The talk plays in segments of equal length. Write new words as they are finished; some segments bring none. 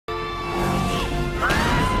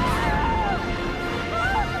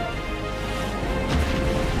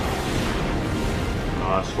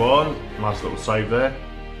one. Nice little save there.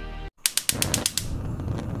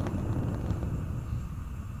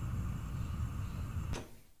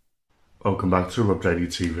 Welcome back to Updated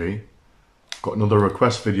TV. Got another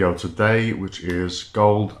request video today, which is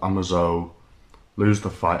Gold Amazo lose the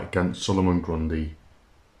fight against Grundy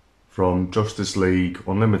from Justice League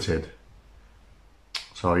Unlimited.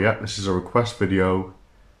 So yeah, this is a request video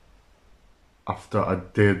after I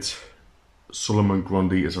did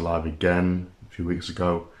Grundy is Alive Again a few weeks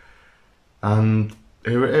ago, and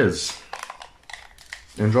here it is.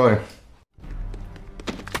 Enjoy.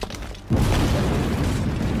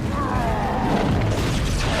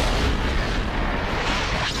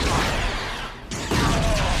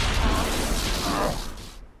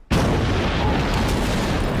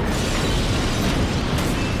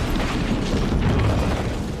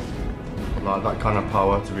 Like that kind of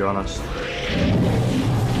power, to be honest.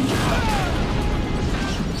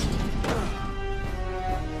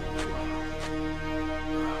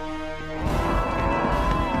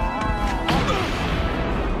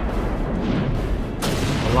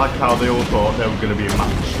 I like how they all thought they were going to be a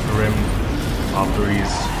match for him after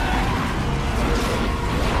he's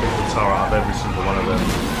hit the tower out of every single one of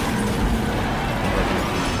them.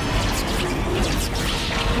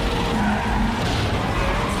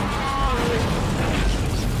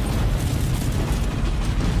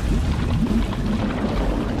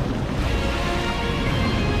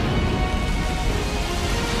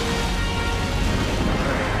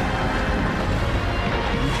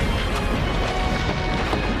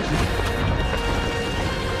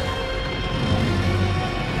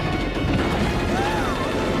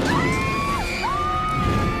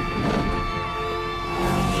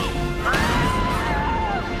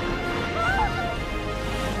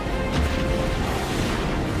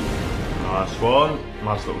 Nice one.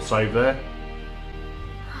 Nice little save there.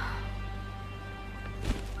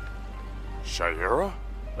 Shayera?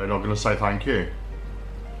 They're not going to say thank you.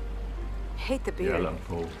 Hate the beard. Yeah, let them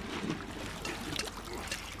fall.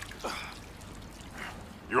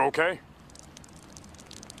 You okay?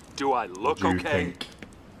 Do I look What do you okay? think?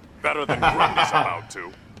 Better than Grundy's about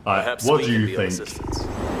to. Perhaps What we do can you be of think? assistance.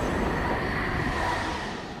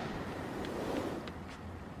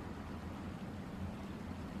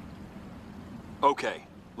 Okay,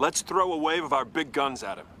 let's throw a wave of our big guns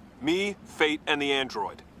at him. Me, Fate, and the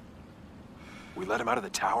android. We let him out of the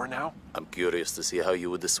tower now? I'm curious to see how you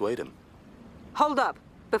would dissuade him. Hold up.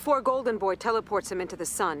 Before Golden Boy teleports him into the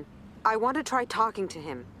sun, I want to try talking to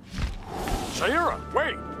him. Shayera,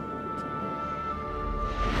 wait!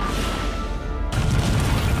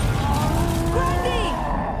 Grundy!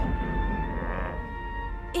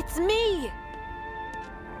 It's me!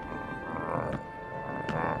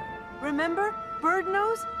 Remember? Bird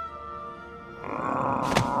nose?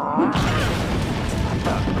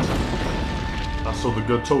 That's all the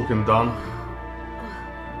good talking done.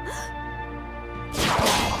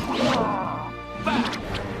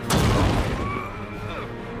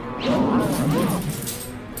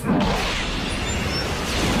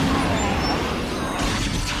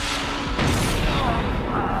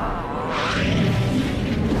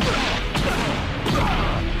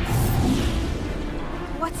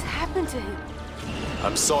 What's happened to him?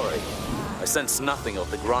 I'm sorry. I sense nothing of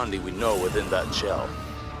the Grundy we know within that shell.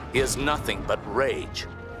 He has nothing but rage.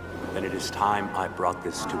 Then it is time I brought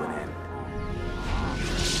this to an end.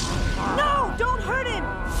 No! Don't hurt him!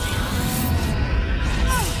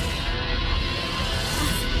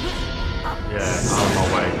 Yeah, out of my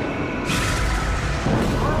way.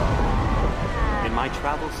 In my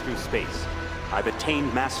travels through space, I've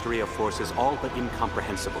attained mastery of forces all but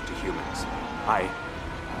incomprehensible to humans.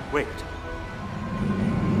 Wait.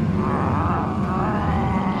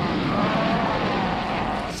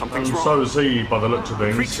 Something's And wrong. so is he, by the looks of The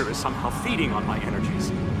things. creature is somehow feeding on my energies.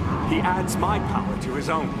 He adds my power to his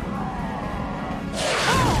own.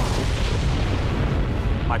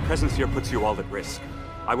 My presence here puts you all at risk.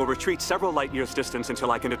 I will retreat several light years distance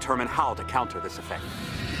until I can determine how to counter this effect.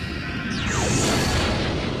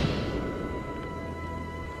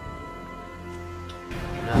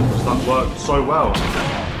 Because that worked so well.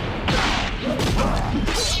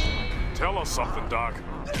 Tell us something, Doc.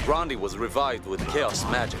 Grundy was revived with chaos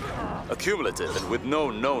magic, accumulative and with no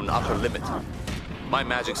known upper limit. My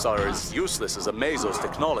magics are as useless as Amazo's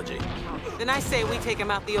technology. Then I say we take him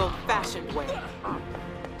out the old-fashioned way.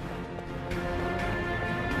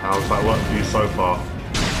 How's that worked for you so far?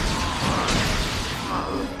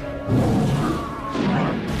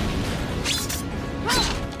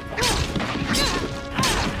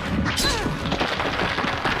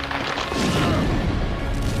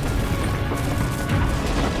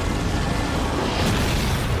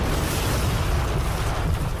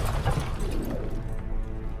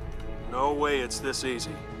 it's this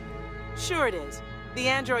easy. Sure it is. The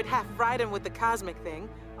android half fried him with the cosmic thing.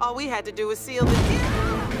 All we had to do was seal the deal.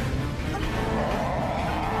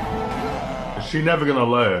 Is she never gonna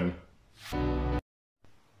learn?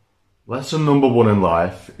 Lesson number one in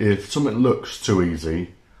life: if something looks too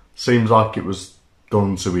easy, seems like it was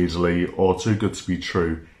done too easily, or too good to be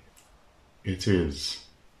true, it is.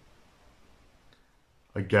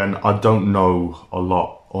 Again, I don't know a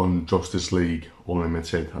lot on Justice League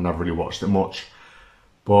Unlimited. I never really watched it much.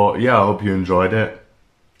 But yeah, I hope you enjoyed it.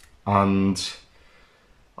 And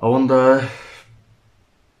I wonder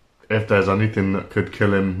if there's anything that could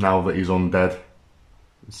kill him now that he's undead.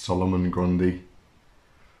 Solomon Grundy.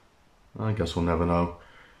 I guess we'll never know.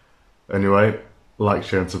 Anyway, like,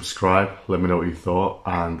 share and subscribe. Let me know what you thought,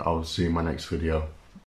 and I'll see you in my next video.